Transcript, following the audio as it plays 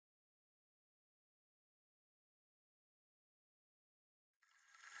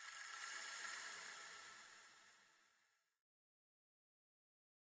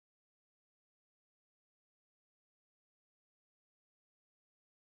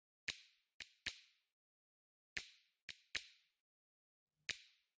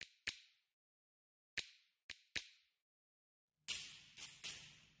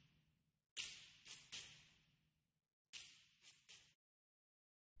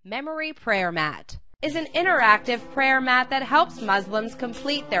Memory Prayer Mat is an interactive prayer mat that helps Muslims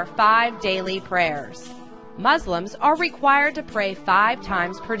complete their 5 daily prayers. Muslims are required to pray 5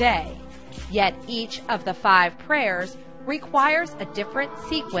 times per day, yet each of the 5 prayers requires a different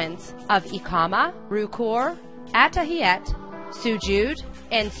sequence of Iquama, Ruku, Attayyatn, Sudjood,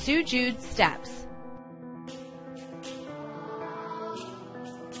 and Sudjood steps.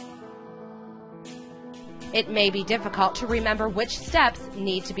 It may be difficult to remember which steps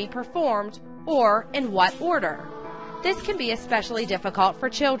need to be performed or in what order. This can be especially difficult for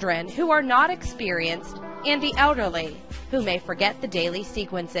children who are not experienced and the elderly, who may forget the daily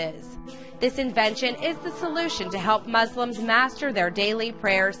sequences. This invention is the solution to help Muslims master their daily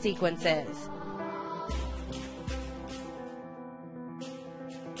prayer sequences.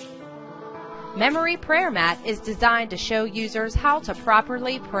 Memory Prayer Mat is designed to show users how to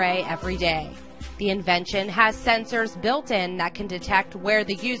properly pray every day. The invention has sensors built in that can detect where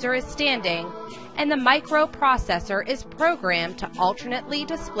the user is standing, and the microprocessor is programmed to alternately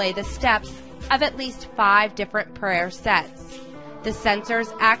display the steps of at least 5 different prayer sets. The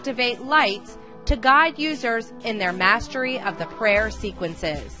sensors activate lights to guide users in their mastery of the prayer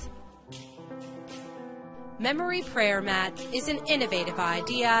sequences. Memory Prayer Mat is an innovative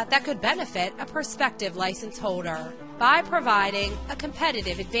idea that could benefit a prospective license holder by providing a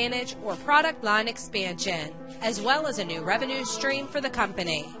competitive advantage or product line expansion, as well as a new revenue stream for the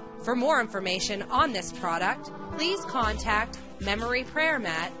company. For more information on this product, please contact Memory Prayer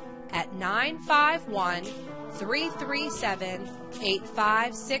Mat at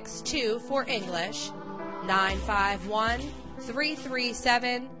 951-337-8562 for English,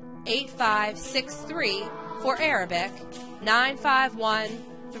 951-337-8563 for Arabic,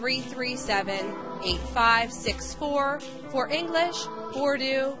 951-337-8564 for English,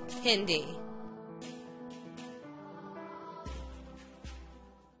 Urdu, Hindi.